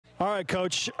All right,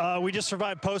 Coach. We just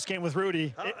survived post-game with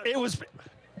Rudy. It was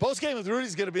Post-game with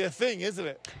Rudy's going to be a thing, isn't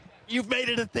it? You've made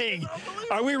it a thing.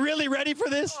 Are we really ready for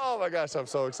this? Oh, my gosh, I'm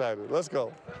so excited. Let's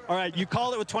go. All right, you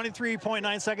called it with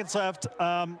 23.9 seconds left.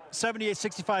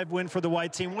 78-65 win for the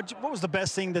white team. What was the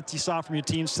best thing that you saw from your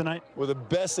teams tonight? Well, the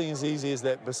best thing is easy is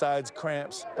that besides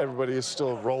cramps, everybody is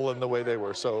still rolling the way they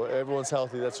were. So everyone's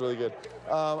healthy. That's really good.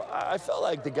 I felt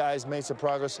like the guys made some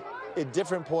progress at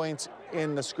different points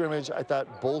in the scrimmage. I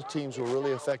thought both teams were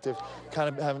really effective, kind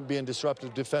of having been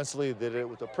disruptive defensively. They did it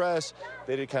with the press.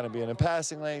 They did kind of being in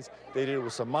passing lanes. They did it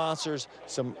with some monsters,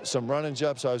 some run and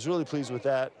jump. So I was really pleased with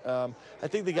that. I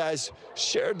think the guys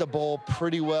shared the ball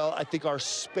pretty well. I think our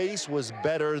space was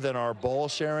better than our ball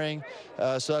sharing.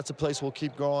 So that's a place we'll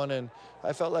keep growing. And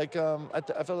I felt like I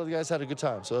felt like the guys had a good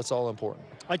time. So that's all important.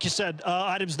 Like you said,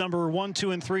 items number 1,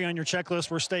 2, and 3 on your checklist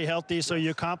were stay healthy. So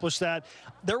you accomplished that.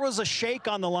 There was a shake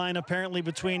on the line apparently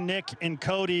between Nick and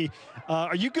Cody.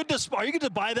 Are you good to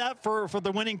buy that for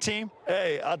the winning team?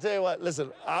 Hey, I'll tell you what.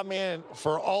 Listen, I'm in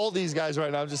for all these guys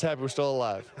right now. I'm just happy we're still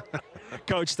alive.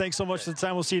 Coach, thanks so much for the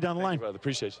time. We'll see you down the line. Thank you, brother.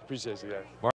 Appreciate you. Appreciate you guys.